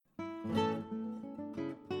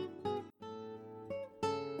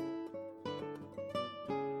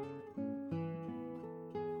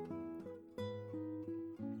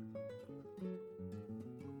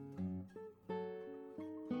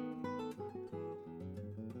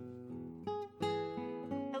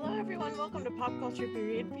and welcome to Pop Culture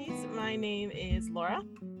Period Piece. My name is Laura.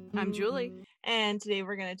 I'm Julie. And today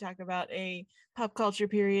we're going to talk about a pop culture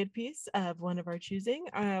period piece of one of our choosing.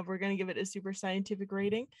 We're going to give it a super scientific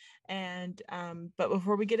rating. And but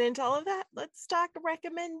before we get into all of that, let's talk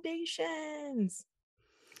recommendations.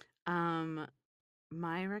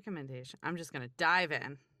 My recommendation, I'm just going to dive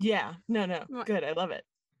in. Yeah, no, good. I love it.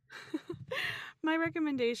 My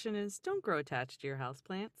recommendation is don't grow attached to your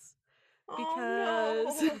houseplants.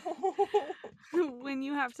 Because when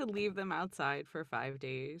you have to leave them outside for 5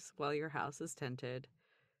 days while your house is tinted,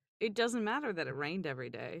 it doesn't matter that it rained every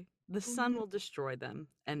day. The sun will destroy them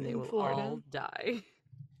and they will all die.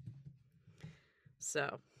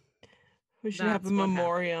 So we should have a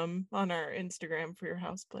memoriam on our Instagram for your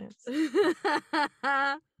houseplants.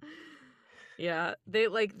 Yeah,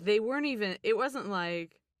 they weren't even, it wasn't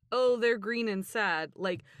like, oh, they're green and sad.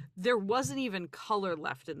 Like, there wasn't even color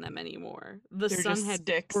left in them anymore. The sun had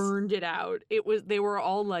burned it out. They were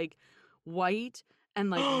all like white and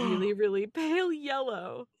like really, really pale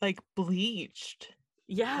yellow. Like bleached.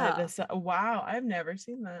 Yeah. Wow, I've never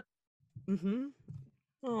seen that. Mm-hmm.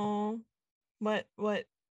 Oh, what?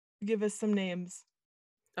 Give us some names.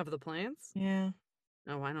 Of the plants? Yeah.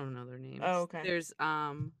 Oh, I don't know their names. Oh, okay. There's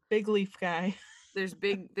big leaf guy. There's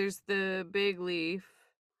the big leaf.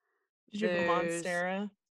 Did you have a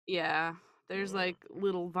monstera? Yeah. There's like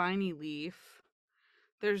little viney leaf.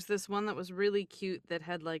 There's this one that was really cute that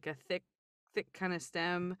had like a thick kind of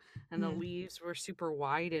stem, and the leaves were super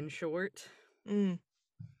wide and short. All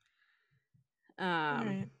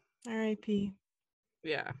right. R.I.P.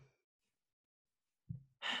 Yeah.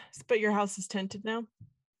 But your house is tinted now?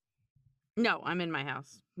 No, I'm in my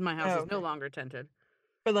house. My house is no longer tinted.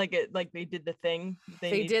 But like they did the thing.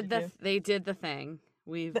 They did the thing.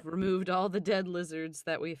 We've removed all the dead lizards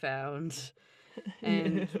that we found,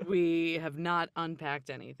 and we have not unpacked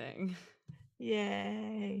anything.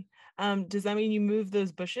 Yay. Does that mean you moved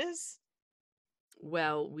those bushes?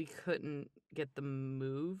 Well, we couldn't get them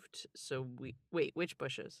moved, so wait, which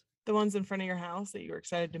bushes? The ones in front of your house that you were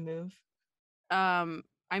excited to move? I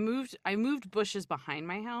moved bushes behind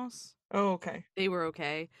my house. Oh, okay. They were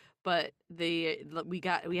okay, but we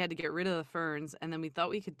had to get rid of the ferns, and then we thought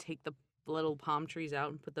we could take the little palm trees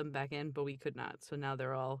out and put them back in, but we could not. So now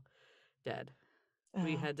they're all dead. Oh.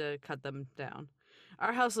 We had to cut them down.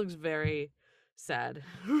 Our house looks very sad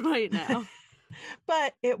right now.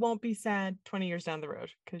 But it won't be sad 20 years down the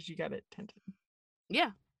road because you got it tinted.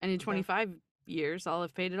 Yeah, and in 25 years, I'll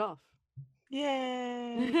have paid it off.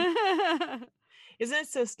 Yay! Isn't it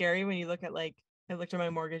so scary when you look at I looked at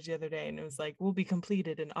my mortgage the other day and it was like, will be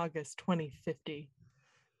completed in August 2050.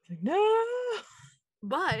 It's like, no!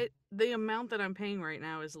 But the amount that I'm paying right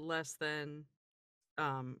now is less than,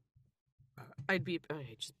 I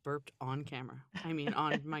just burped on camera. I mean,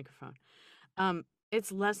 on microphone.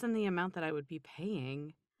 It's less than the amount that I would be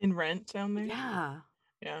paying in rent down there. Yeah.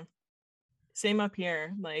 Same up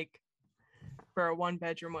here. Like for a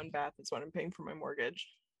 1-bedroom, 1-bath is what I'm paying for my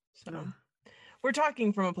mortgage. So we're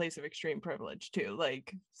talking from a place of extreme privilege too.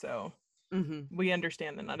 We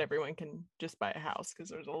understand that not everyone can just buy a house because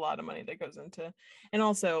there's a lot of money that goes into, and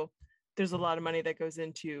also there's a lot of money that goes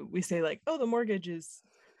into, we say like, oh, the mortgage is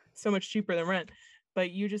so much cheaper than rent,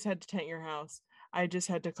 but you just had to tent your house. I just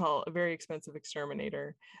had to call a very expensive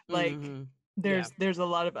exterminator. There's a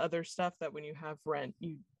lot of other stuff that when you have rent,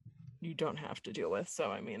 you don't have to deal with. So,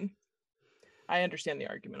 I mean, I understand the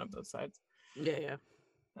argument of both sides. Yeah.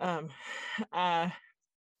 My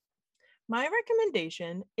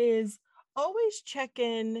recommendation is always check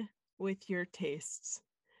in with your tastes.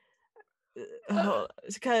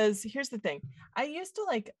 Because here's the thing. I used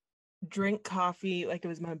to drink coffee like it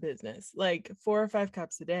was my business, like 4 or 5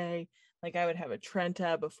 cups a day. Like I would have a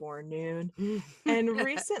Trenta before noon. And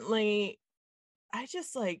recently I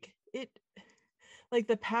just the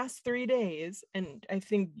past 3 days, and I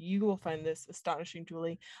think you will find this astonishing,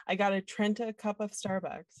 Julie, I got a Trenta cup of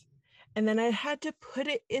Starbucks and then I had to put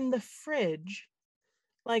it in the fridge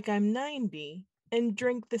like I'm 90 and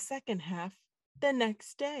drink the second half the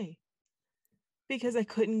next day because I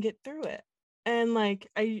couldn't get through it. And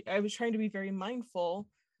I was trying to be very mindful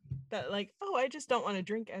that I just don't want to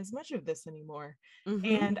drink as much of this anymore.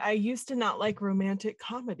 And I used to not like romantic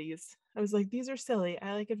comedies. I was like, these are silly.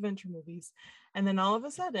 I like adventure movies. And then all of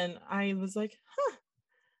a sudden I was like,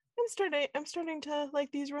 I'm starting to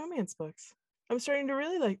like these romance books. I'm starting to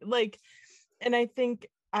really like, and I think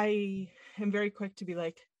I am very quick to be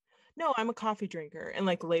like, no, I'm a coffee drinker, and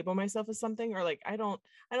label myself as something, or I don't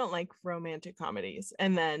like romantic comedies.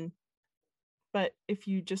 And then, but if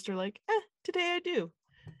you just are like, today I do,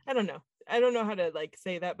 I don't know. I don't know how to like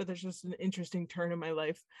say that, but there's just an interesting turn in my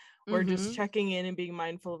life where just checking in and being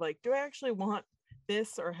mindful of like, do I actually want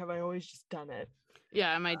this or have I always just done it?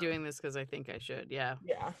 Yeah, am I doing this because I think I should? Yeah.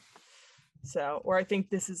 Yeah. So, or I think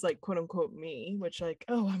this is like quote unquote me, which like,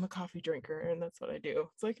 oh, I'm a coffee drinker and that's what I do.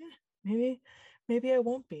 It's like, maybe I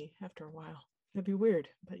won't be after a while. It'd be weird,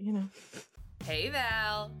 but you know. Hey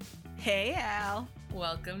Val. Hey Al.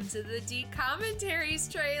 Welcome to the D-Commentaries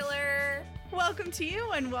trailer. Welcome to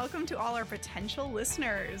you and welcome to all our potential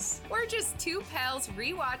listeners. We're just two pals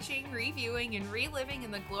rewatching, reviewing, and reliving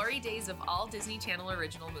in the glory days of all Disney Channel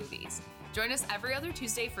original movies. Join us every other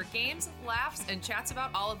Tuesday for games, laughs, and chats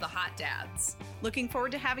about all of the hot dads. Looking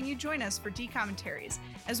forward to having you join us for D-Commentaries,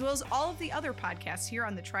 as well as all of the other podcasts here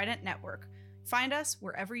on the Trident Network. Find us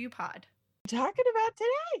wherever you pod. Talking about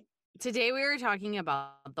today. Today we were talking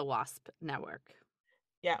about the WASP network.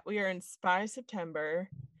 Yeah, we are in Spy September.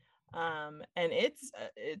 And it's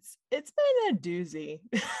been a doozy.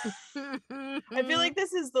 I feel like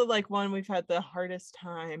this is the like one we've had the hardest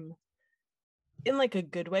time in like a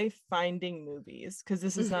good way finding movies because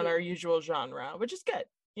this is not our usual genre, which is good,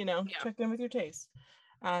 you know. Check in with your taste.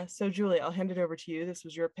 So Julie, I'll hand it over to you. This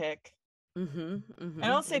was your pick. And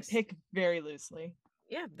I'll say pick very loosely.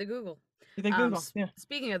 Yeah, the Google. The Google. Yeah.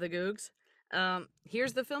 Speaking of the Googs,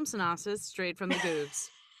 here's the film synopsis straight from the Googs.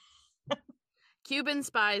 Cuban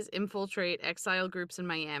spies infiltrate exile groups in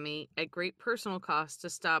Miami at great personal cost to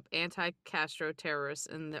stop anti-Castro terrorists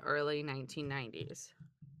in the early 1990s.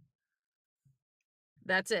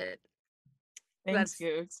 That's it. Thanks,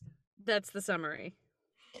 Googs. That's the summary.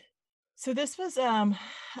 So this was how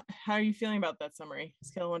are you feeling about that summary?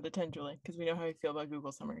 Scale 1 to 10, Julie, because we know how you feel about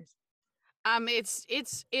Google summaries. It's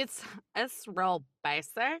real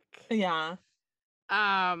basic. Yeah.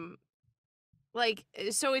 Like,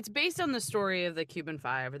 so it's based on the story of the Cuban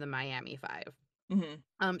Five or the Miami Five.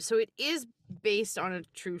 So it is based on a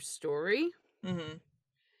true story.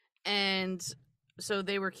 And so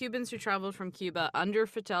they were Cubans who traveled from Cuba under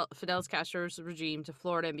Fidel Castro's regime to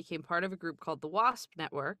Florida and became part of a group called the WASP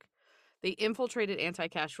Network. They infiltrated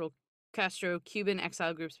anti-Castro Cuban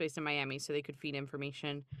exile groups based in Miami so they could feed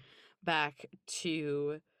information back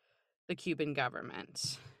to the Cuban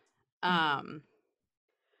government.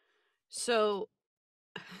 So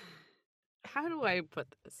how do I put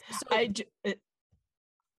this? So,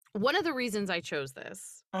 one of the reasons I chose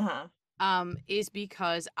this is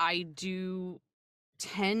because I do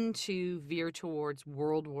tend to veer towards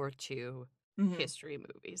World War II history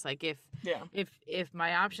movies. Like if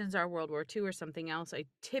my options are World War II or something else, I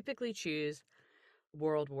typically choose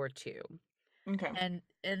World War II. Okay.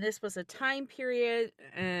 And this was a time period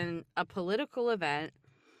and a political event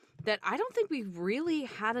that I don't think we've really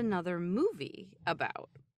had another movie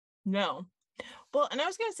about. No. Well, and I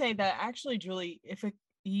was going to say that actually, Julie,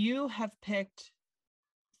 you have picked,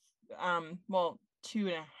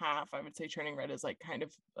 2.5, I would say Turning Red is like kind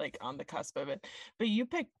of like on the cusp of it, but you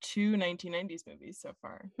picked 2 1990s movies so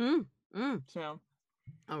far. So.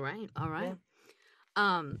 All right.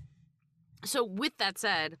 Yeah. So with that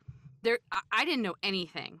said, I didn't know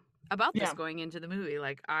anything about this going into the movie.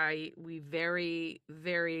 Like we very,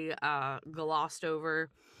 very glossed over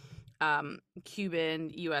Cuban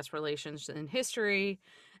U.S. relations in history,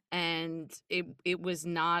 and it was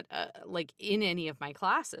not like in any of my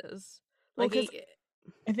classes. Like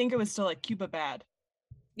I think it was still like Cuba bad.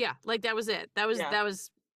 Yeah, like that was it. That was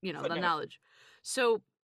Footnote. The knowledge. So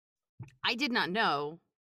I did not know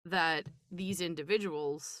that these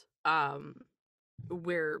individuals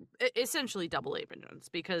were essentially double agents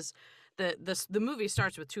because the movie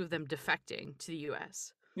starts with two of them defecting to the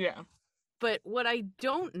U.S. Yeah. But what I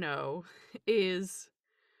don't know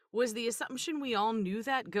was the assumption we all knew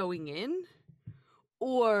that going in,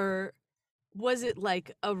 or was it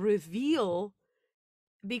like a reveal?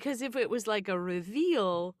 Because if it was like a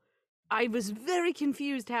reveal, I was very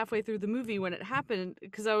confused halfway through the movie when it happened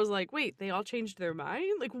because I was like, wait, they all changed their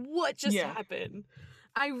mind? Like, what just happened?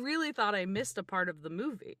 I really thought I missed a part of the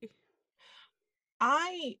movie.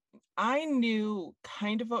 I knew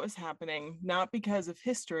kind of what was happening, not because of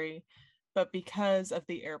history, but because of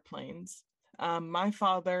the airplanes. My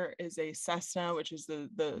father is a Cessna, which is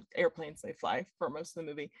the airplanes they fly for most of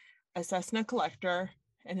the movie, a Cessna collector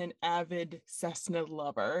and an avid Cessna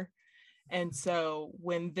lover. And so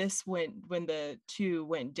when the two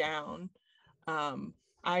went down,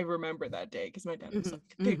 I remember that day because my dad was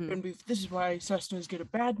like, this is why Cessnas get a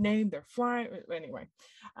bad name. They're flying. Anyway,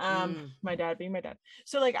 my dad being my dad.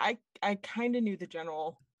 So like, I kind of knew the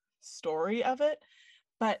general story of it,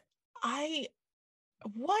 but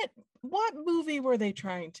what movie were they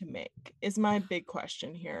trying to make is my big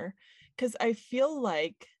question here. Because I feel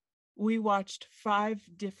like we watched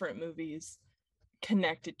 5 different movies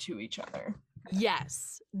connected to each other.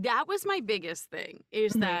 Yes, that was my biggest thing,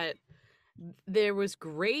 is that there was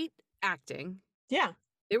great acting. Yeah.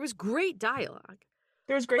 There was great dialogue.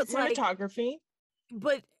 There was great But, like, cinematography.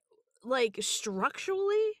 But, like,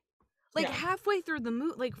 structurally, like, Yeah. halfway through the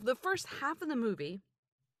movie, like, the first half of the movie,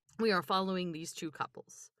 we are following these 2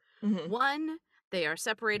 couples. One, they are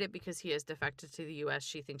separated because he has defected to the U.S.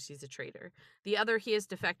 She thinks he's a traitor. The other, he has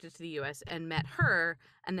defected to the U.S. and met her,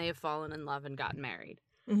 and they have fallen in love and gotten married.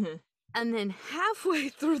 And then halfway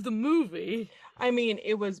through the movie, I mean,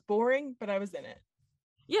 it was boring, but I was in it.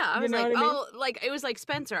 yeah, I You was know like, what I mean? oh, like, it was like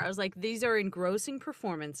Spencer. I was like, these are engrossing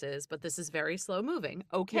performances, but this is very slow moving.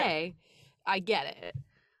 Okay, I get it.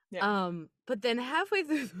 Yeah. But then halfway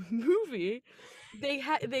through the movie,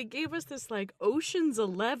 they gave us this like Ocean's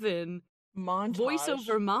 11 Montage.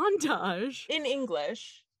 voiceover montage. In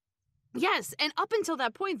English. Yes, and up until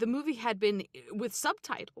that point, the movie had been with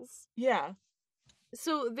subtitles. Yeah.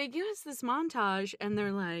 So they give us this montage, and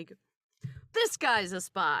they're like, this guy's a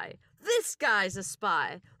spy. This guy's a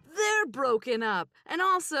spy. They're broken up. And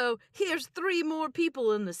also, here's 3 more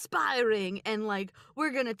people in the spy ring. And, like, we're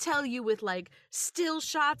gonna tell you with, like, still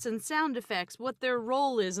shots and sound effects what their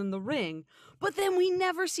role is in the ring. But then we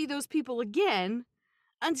never see those people again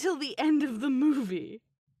until the end of the movie.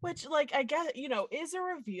 Which, like, I guess, you know, is a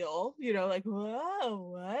reveal, you know, like,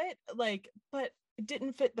 whoa, what? Like, but it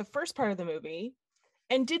didn't fit the first part of the movie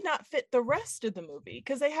and did not fit the rest of the movie,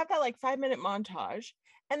 because they have that, like, 5-minute montage,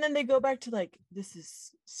 and then they go back to, like, this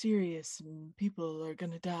is serious and people are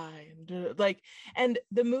gonna die. And, like, and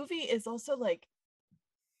the movie is also, like,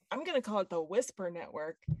 I'm gonna call it the Whisper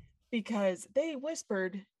Network, because they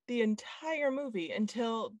whispered the entire movie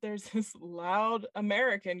until there's this loud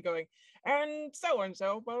American going, and so,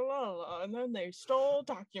 blah, blah, blah, and then they stole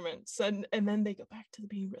documents, and then they go back to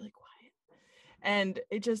being really quiet. And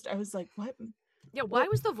it just, I was like, what? Yeah, why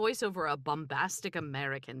was the voiceover a bombastic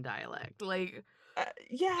American dialect? Like,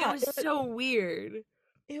 yeah, it was so weird.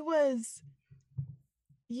 It was,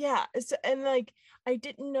 yeah. So, and like, I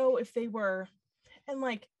didn't know if they were, and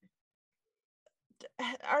like,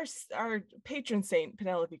 our patron saint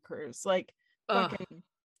Penelope Cruz, like, fucking,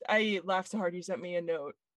 I laughed so hard you sent me a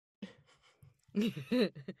note.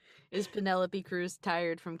 Is Penelope Cruz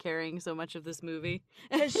tired from carrying so much of this movie?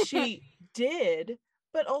 Because she did,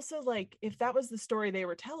 but also, like, if that was the story they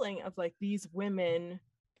were telling of, like, these women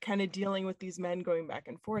kind of dealing with these men going back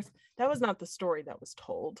and forth, that was not the story that was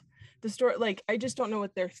told. The story, like, I just don't know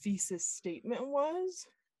what their thesis statement was.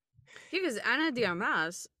 Because Ana de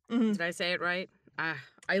Armas, did I say it right?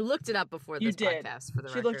 I looked it up before this podcast for the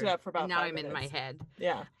record. She looked it up for about and now 5 I'm minutes. in my head.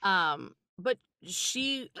 Yeah. But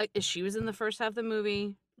she was in the first half of the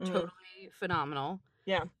movie, totally phenomenal.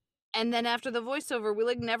 Yeah. And then after the voiceover, we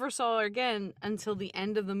like never saw her again until the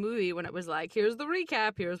end of the movie, when it was like, here's the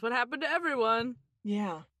recap, here's what happened to everyone.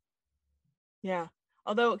 Yeah. Yeah.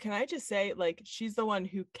 Although, can I just say, like, she's the one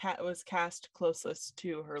who was cast closest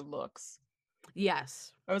to her looks.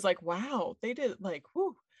 Yes. I was like, wow, they did, like,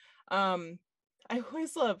 whoo. I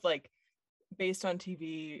always love, like, based on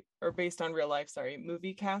TV or based on real life,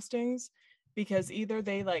 movie castings, because either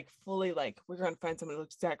they, like, fully, like, we're going to find someone who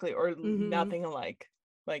looks exactly, or nothing alike,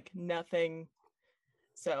 like, nothing.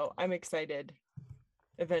 So I'm excited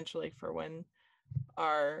eventually for when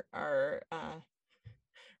our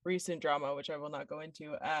recent drama, which I will not go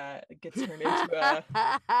into, gets turned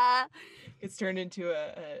into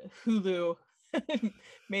a Hulu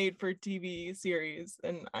made for TV series,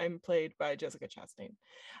 and I'm played by Jessica Chastain.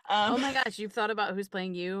 Oh my gosh, you've thought about who's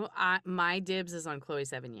playing you? My dibs is on Chloe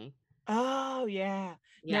Sevigny. Oh yeah.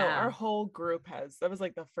 No, our whole group has. That was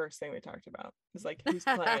like the first thing we talked about. It's like, who's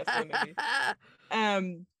playing us in the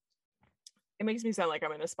movie. It makes me sound like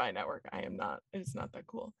I'm in a spy network. I am not. It's not that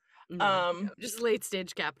cool. No, just late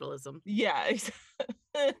stage capitalism. Yeah.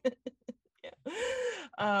 Yeah.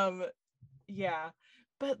 Yeah.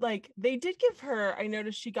 But like, they did give her, I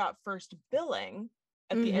noticed she got first billing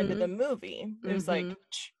at the end of the movie. It was like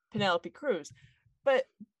Penelope Cruz, but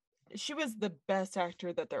she was the best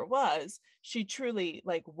actor that there was. She truly,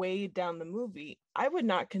 like, weighed down the movie. I would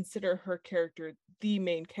not consider her character the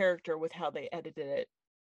main character with how they edited it.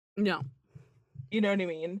 No. You know what I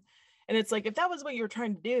mean? And it's like, if that was what you were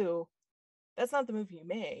trying to do, that's not the movie you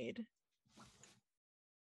made.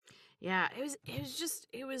 Yeah, it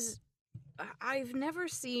was I've never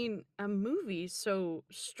seen a movie so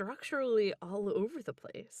structurally all over the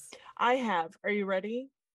place. I have. Are you ready?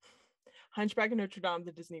 Hunchback of Notre Dame,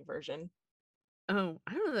 the Disney version. Oh,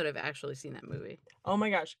 I don't know that I've actually seen that movie. Oh my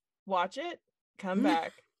gosh. Watch it. Come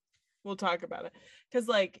back. We'll talk about it.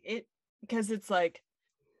 Because it's like,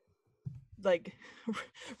 like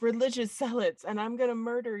religious zealots, and I'm gonna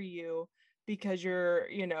murder you because you're,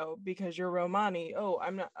 you know, because you're Romani. Oh,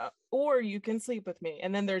 I'm not, or you can sleep with me.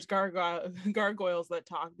 And then there's gargoyles that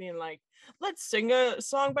talk, being like, let's sing a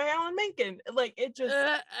song by Alan Menken. Like, it just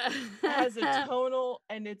has a tonal,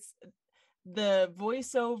 and it's the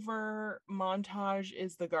voiceover montage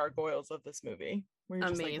is the gargoyles of this movie. Where you're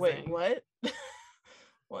just like, wait, what?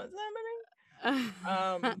 What's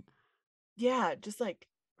happening? Yeah, just like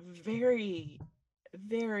very,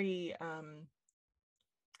 very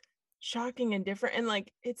shocking and different, and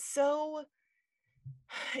like it's so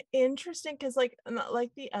interesting because like not like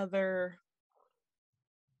the other,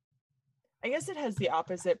 I guess it has the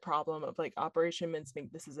opposite problem of like Operation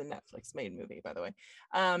Mincemeat. This is a Netflix made movie, by the way.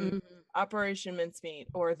 Operation Mincemeat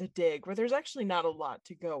or The Dig, where there's actually not a lot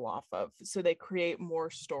to go off of, so they create more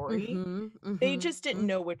story. They just didn't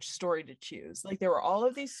know which story to choose. Like, there were all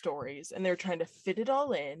of these stories and they were trying to fit it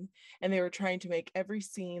all in, and they were trying to make every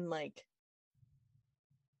scene like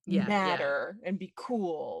matter and be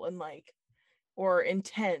cool and like, or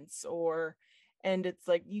intense, or, and it's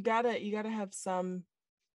like you gotta have some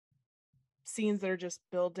scenes that are just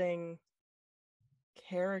building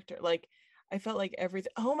character. Like, I felt like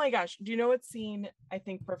everything. Oh my gosh, do you know what scene I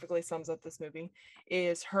think perfectly sums up this movie?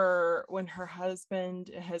 Is her, when her husband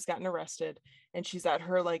has gotten arrested and she's at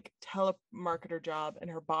her like telemarketer job, and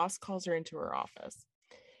her boss calls her into her office,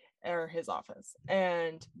 or his office,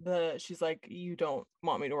 and she's like, you don't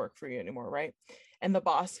want me to work for you anymore, right? And the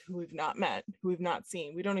boss, who we've not met, who we've not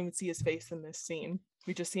seen, we don't even see his face in this scene,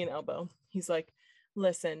 we just see an elbow. He's like,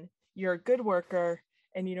 listen, you're a good worker,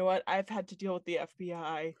 and you know what, I've had to deal with the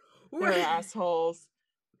FBI. They're assholes.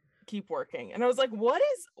 Keep working. And I was like, why did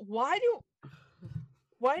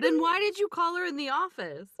you call her in the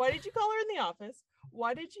office? Why did you call her in the office?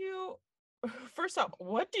 Why did you, first off,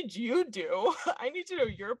 what did you do? I need to know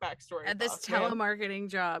your backstory at this telemarketing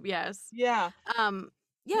job. Yes. Yeah.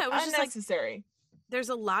 Yeah, it was just unnecessary. Like, there's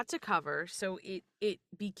a lot to cover, so it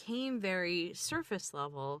became very surface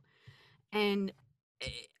level, and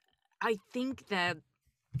I think that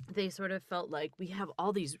they sort of felt like, we have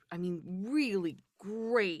all these, I mean, really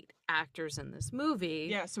great actors in this movie.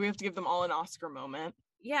 Yeah, so we have to give them all an Oscar moment.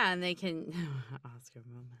 Yeah, and they can Oscar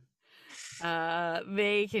moment.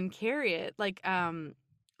 They can carry it. Like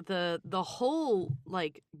the whole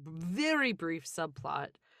like very brief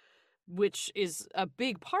subplot, which is a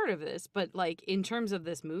big part of this, but like in terms of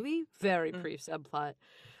this movie, very brief subplot.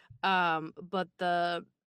 But the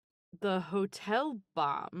hotel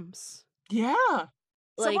bombs. Yeah.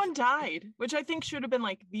 Someone died, which I think should have been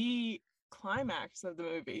like the climax of the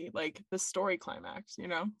movie, like the story climax, you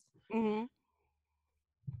know?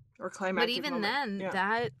 Or climax. But even then,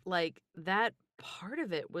 that part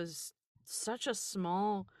of it was such a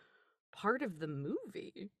small part of the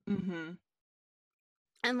movie.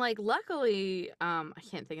 And like, luckily, I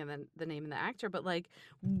can't think of the name of the actor, but like,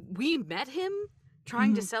 we met him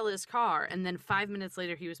trying to sell his car, and then 5 minutes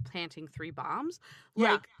later he was planting 3 bombs.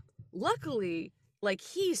 Like, luckily, like,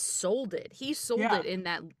 he sold it. He sold it in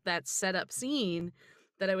that setup scene,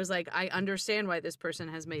 that I was like, I understand why this person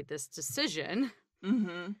has made this decision.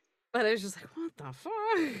 But I was just like, what the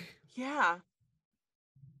fuck? Yeah.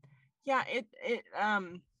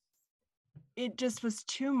 It just was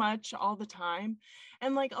too much all the time.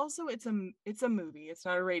 And like, also it's a movie, it's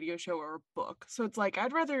not a radio show or a book, so it's like,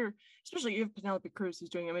 I'd rather, especially if Penelope Cruz is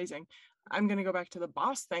doing amazing, I'm gonna go back to the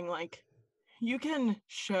boss thing, like, you can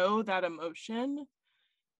show that emotion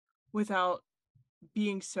without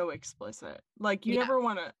being so explicit. Like, you never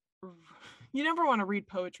want to read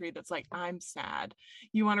poetry that's like, I'm sad.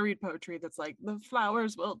 You want to read poetry that's like, the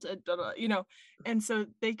flowers wilted, you know? And so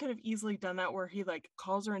they could have easily done that, where he like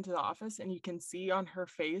calls her into the office and you can see on her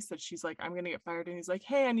face that she's like, I'm going to get fired. And he's like,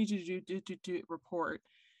 hey, I need you to do report.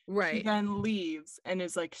 Right. He then leaves and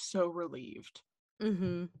is like so relieved.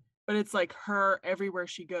 But it's like, her, everywhere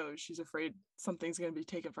she goes, she's afraid something's going to be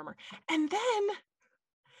taken from her. And then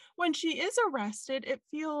when she is arrested, it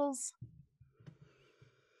feels...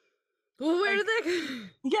 Well, where did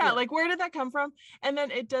that like, where did that come from? And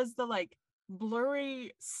then it does the like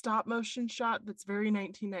blurry stop motion shot that's very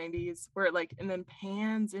 1990s, where it like, and then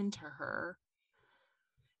pans into her.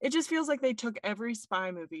 It just feels like they took every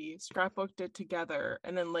spy movie, scrapbooked it together,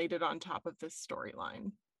 and then laid it on top of this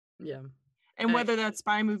storyline. Yeah. And whether that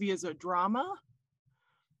spy movie is a drama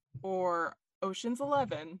or Ocean's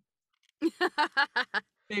 11,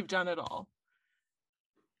 they've done it all.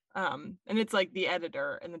 And it's like the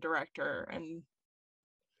editor and the director, and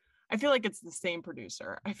I feel like it's the same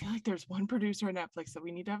producer. I feel like there's one producer at Netflix that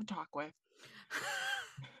we need to have a talk with.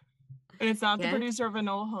 And it's not the producer of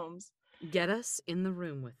Enola Holmes. Get us in the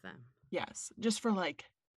room with them. Yes, just for like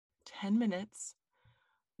 10 minutes.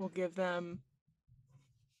 We'll give them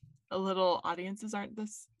a little audiences aren't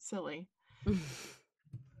this silly.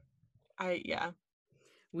 Yeah.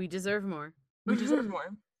 We deserve more. We deserve more.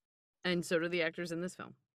 And so do the actors in this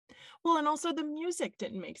film. Well, and also the music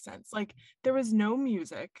didn't make sense. Like there was no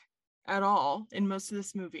music at all in most of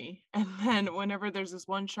this movie. And then whenever there's this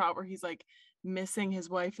one shot where he's like missing his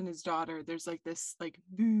wife and his daughter, there's like this like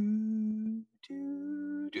boo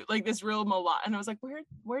doo doo, like this real melodic, and I was like,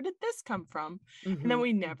 where did this come from? And then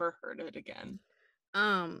we never heard it again.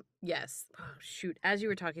 Yes. Oh, shoot. As you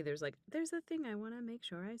were talking, there's a thing I want to make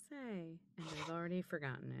sure I say, and I've already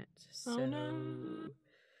forgotten it. So Oh no.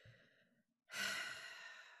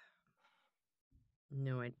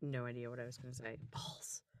 No idea what I was going to say.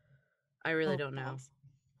 Balls. I really don't know.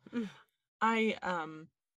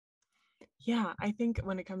 Yeah, I think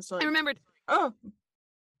when it comes to like, I remembered. Oh.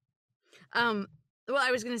 Well,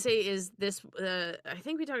 I was going to say is this, I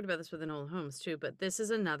think we talked about this with Enola Holmes too, but this is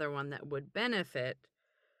another one that would benefit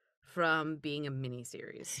from being a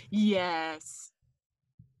miniseries. Yes.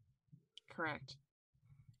 Correct.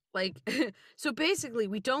 Like, so basically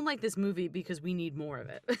we don't like this movie because we need more of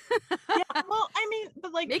it. Yeah, well, I mean,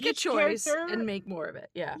 but like make a choice and make more of it.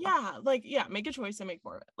 Yeah. Yeah, like, yeah, make a choice and make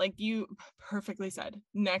more of it. Like you perfectly said,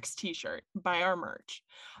 next t-shirt, buy our merch.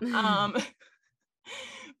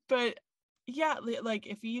 But yeah, like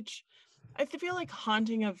if each, I feel like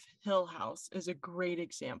Haunting of Hill House is a great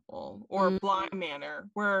example, or Bly Manor,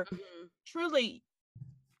 where truly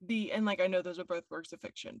and like I know those are both works of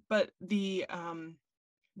fiction, but the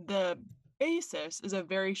basis is a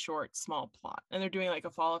very short, small plot, and they're doing like a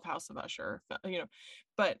Fall of House of Usher,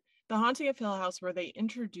 but The Haunting of Hill House, where they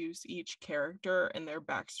introduce each character and their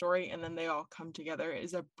backstory, and then they all come together,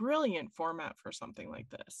 is a brilliant format for something like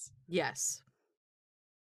this. Yes.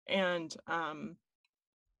 And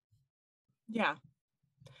yeah,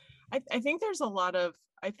 I think there's a lot of,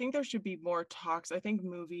 I think there should be more talks. I think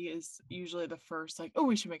movie is usually the first, like, oh,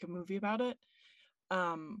 we should make a movie about it.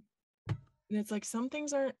 And it's like, some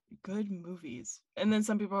things aren't good movies. And then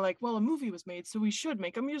some people are like, well, a movie was made, so we should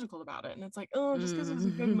make a musical about it. And it's like, oh, just because it was a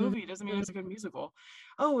good movie doesn't mean it's a good musical.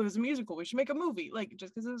 Oh, it was a musical, we should make a movie. Like,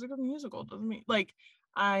 just because it was a good musical doesn't mean, like,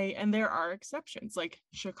 and there are exceptions. Like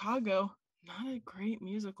Chicago, not a great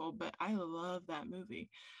musical, but I love that movie.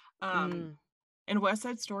 And West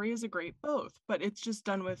Side Story is a great both, but it's just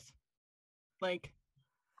done with, like,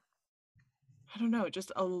 I don't know,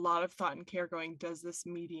 just a lot of thought and care going, does this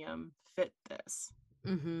medium fit this?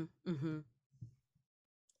 And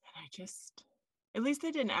I just, at least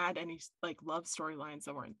they didn't add any like love storylines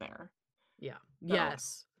that weren't there. Yeah. So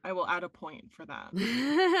yes. I will add a point for that.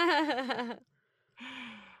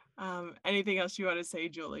 Anything else you want to say,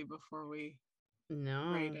 Julie, before we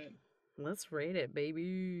rate it? Let's rate it,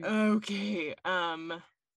 baby. Okay.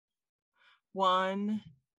 1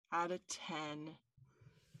 out of 10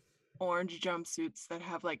 orange jumpsuits that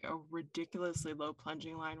have like a ridiculously low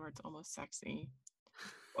plunging line where it's almost sexy.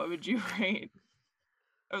 What would you rate?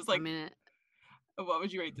 I was like, what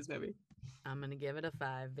would you rate this movie? I'm gonna give it a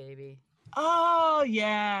 5, baby. Oh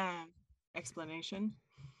yeah. Explanation.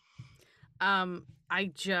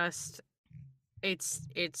 I just,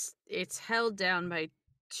 it's held down by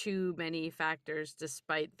too many factors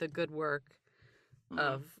despite the good work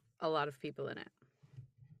of a lot of people in it.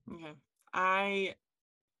 Okay. I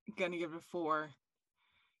gonna give it a 4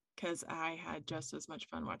 because I had just as much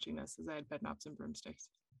fun watching this as I had Bedknobs and Broomsticks.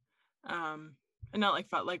 And not like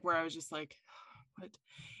felt like where I was just like, what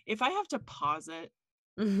if I have to pause it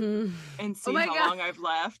and see how long I've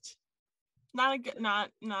left? Not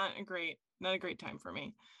a great time for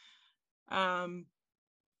me.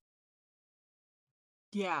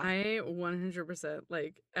 Yeah, I 100%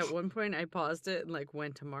 like at one point I paused it and like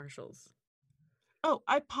went to Marshall's. Oh,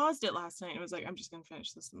 I paused it last night and was like, I'm just gonna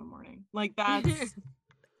finish this in the morning. Like that's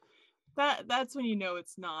that's when you know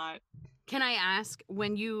it's not. Can I ask,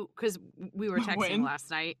 when you, because we were texting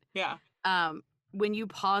last night. Yeah. When you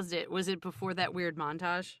paused it, was it before that weird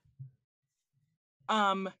montage?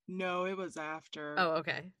 No, it was after. Oh,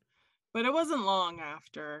 okay. But it wasn't long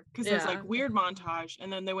after, because there's like weird montage,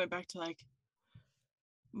 and then they went back to like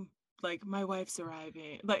my wife's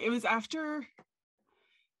arriving. Like it was after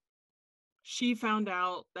she found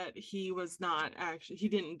out that he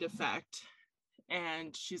didn't defect,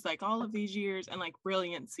 and she's like, all of these years, and like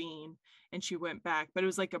brilliant scene, and she went back, but it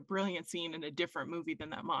was like a brilliant scene in a different movie than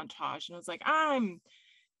that montage, and I was like, I'm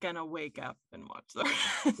gonna wake up and watch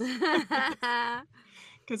that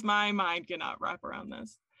because my mind cannot wrap around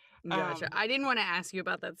this. Gotcha. I didn't want to ask you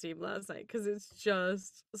about that scene last night because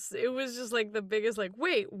it was just like the biggest, like,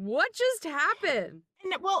 wait, what just happened?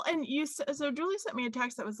 And so Julie sent me a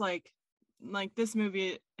text that was like this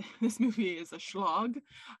movie is a schlog,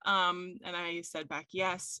 and I said back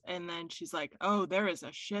yes, and then she's like, oh, there is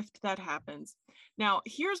a shift that happens. Now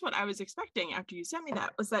here's what I was expecting after you sent me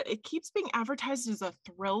that, was that it keeps being advertised as a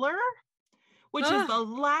thriller, which is the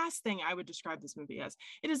last thing I would describe this movie as.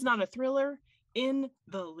 It is not a thriller in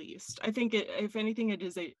the least. I think if anything, it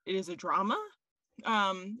is a drama.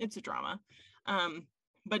 It's a drama,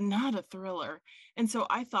 but not a thriller. And so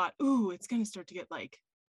I thought, ooh, it's going to start to get like,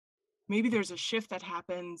 maybe there's a shift that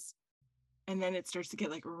happens, and then it starts to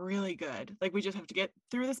get like really good. Like we just have to get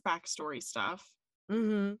through this backstory stuff.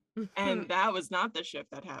 Mm-hmm. And that was not the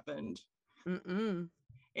shift that happened. Mm-mm.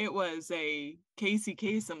 It was a Casey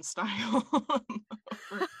Kasem style. Oh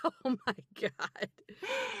my God.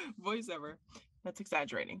 Voiceover. That's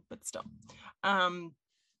exaggerating, but still.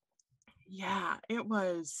 Yeah, it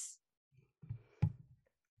was.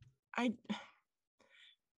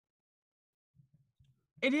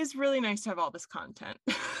 It is really nice to have all this content.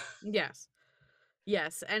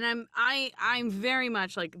 Yes, and I'm very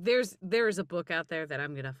much like there's a book out there that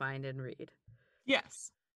I'm gonna find and read.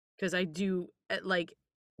 Yes, because I do like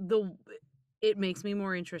it makes me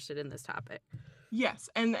more interested in this topic. Yes,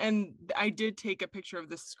 and I did take a picture of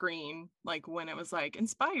the screen like when it was like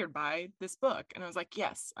inspired by this book, and I was like,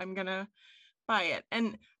 yes, I'm gonna buy it.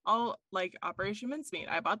 And all like Operation Mincemeat,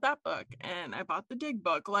 I bought that book, and I bought the Dig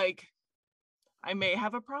book. Like, I may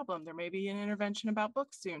have a problem. There may be an intervention about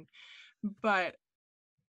books soon, but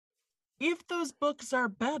if those books are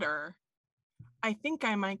better, I think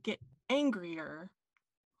I might get angrier.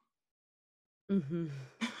 Mm-hmm.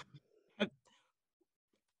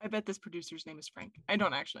 I bet this producer's name is Frank. I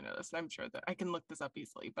don't actually know this. I'm sure that I can look this up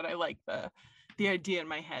easily, but I like the idea in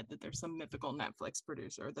my head that there's some mythical Netflix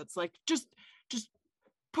producer that's like, just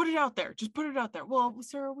put it out there. Just put it out there. Well,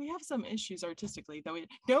 sir, we have some issues artistically that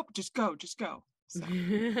nope, just go. So,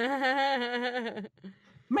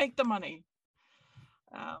 make the money.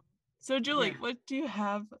 So Julie, what do you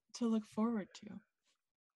have to look forward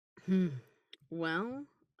to? Well,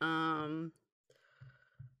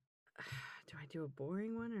 do I do a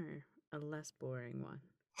boring one or a less boring one?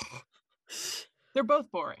 They're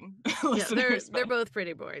both boring. Yeah, they're both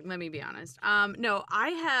pretty boring. Let me be honest. No, I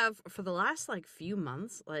have for the last like few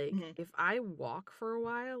months, like if I walk for a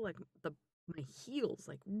while, like my heels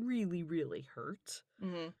like really, really hurt.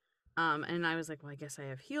 And I was like, well, I guess I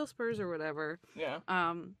have heel spurs or whatever. Yeah.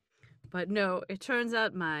 But no, it turns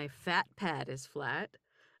out my fat pad is flat.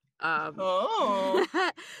 The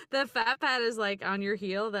fat pad is like on your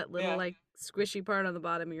heel, that little like squishy part on the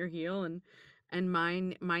bottom of your heel, and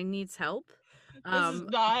mine needs help. This is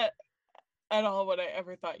not at all what I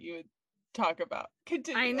ever thought you would talk about.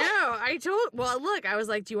 Continue. I know. Well, look, I was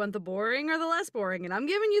like, do you want the boring or the less boring? And I'm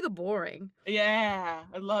giving you the boring. Yeah,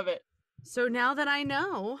 I love it. So now that I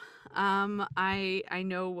know, I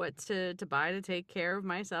know what to buy to take care of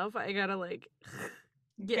myself. I gotta like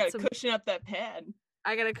cushion up that pad.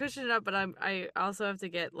 I gotta cushion it up, but I also have to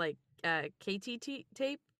get like KT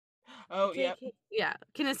tape. Oh yeah. Yeah,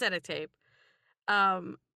 kinesthetic tape.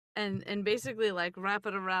 And basically like wrap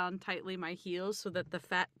it around tightly my heels so that the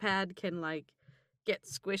fat pad can like get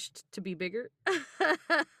squished to be bigger.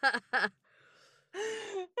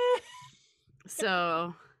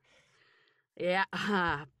 So yeah,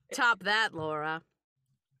 top that, Laura.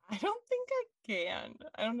 I don't think I can.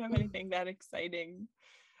 I don't have anything that exciting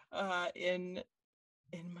in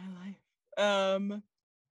my life.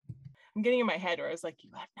 I'm getting in my head where I was like, you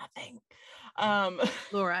have nothing.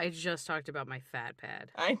 Laura, I just talked about my fat pad.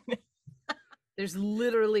 I know. There's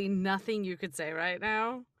literally nothing you could say right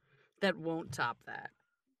now that won't top that.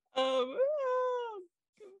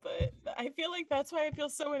 But I feel like that's why I feel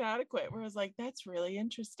so inadequate, where I was like, that's really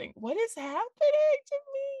interesting. What is happening to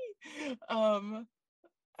me?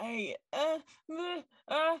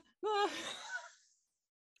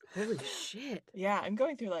 Holy shit. Yeah, I'm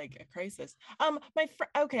going through like a crisis.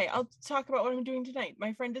 Okay, I'll talk about what I'm doing tonight.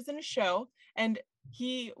 My friend is in a show, and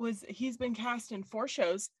he's been cast in 4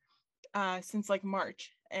 shows since like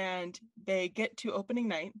March, and they get to opening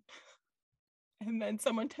night, and then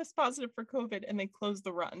someone tests positive for COVID, and they close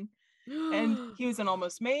the run. And he was in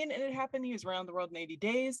Almost Maine, and it happened. He was Around the World in 80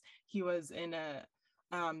 Days. He was in a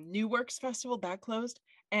New Works Festival that closed,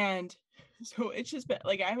 and so it's just been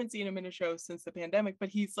like, I haven't seen him in a show since the pandemic, but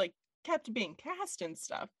he's like kept being cast and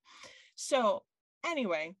stuff. So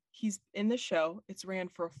anyway, he's in the show. It's ran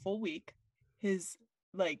for a full week. His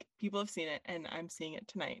like people have seen it, and I'm seeing it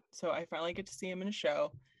tonight. So I finally get to see him in a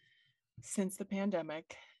show since the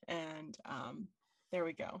pandemic. And there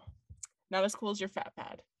we go. Not as cool as your fat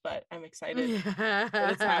pad, but I'm excited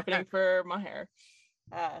that it's happening for my hair.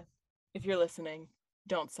 If you're listening,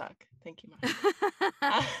 don't suck. Thank you,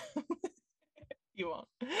 Maher. You won't.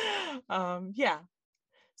 Yeah.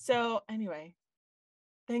 So anyway,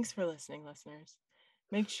 thanks for listening, listeners.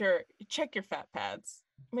 Make sure check your fat pads.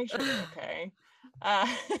 Make sure they're okay.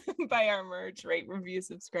 Buy our merch, rate, review,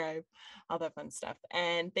 subscribe, all that fun stuff.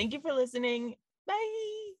 And thank you for listening.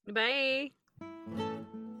 Bye. Bye.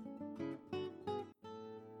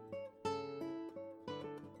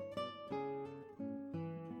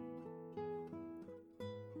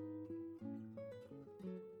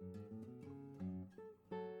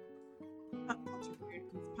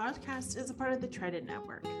 This podcast is a part of the Trident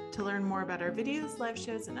Network. To learn more about our videos, live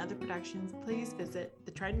shows, and other productions, please visit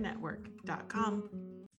thetridentnetwork.com.